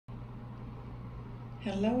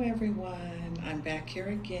Hello everyone, I'm back here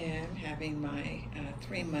again having my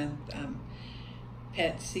 3-month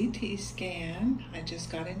PET CT scan. I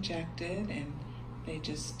just got injected and they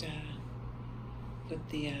just put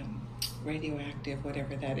the radioactive,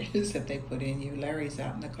 whatever that is that they put in you. Larry's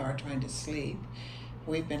out in the car trying to sleep.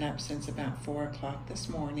 We've been up since about 4 o'clock this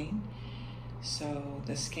morning. So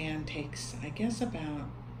the scan takes, I guess, about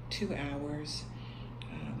 2 hours.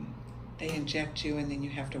 They inject you and then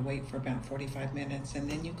you have to wait for about 45 minutes and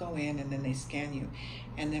then you go in and then they scan you.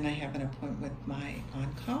 And then I have an appointment with my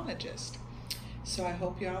oncologist. So I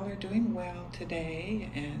hope y'all are doing well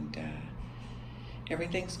today and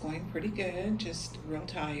everything's going pretty good, just real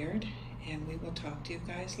tired. And we will talk to you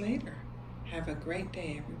guys later. Have a great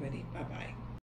day, everybody. Bye-bye.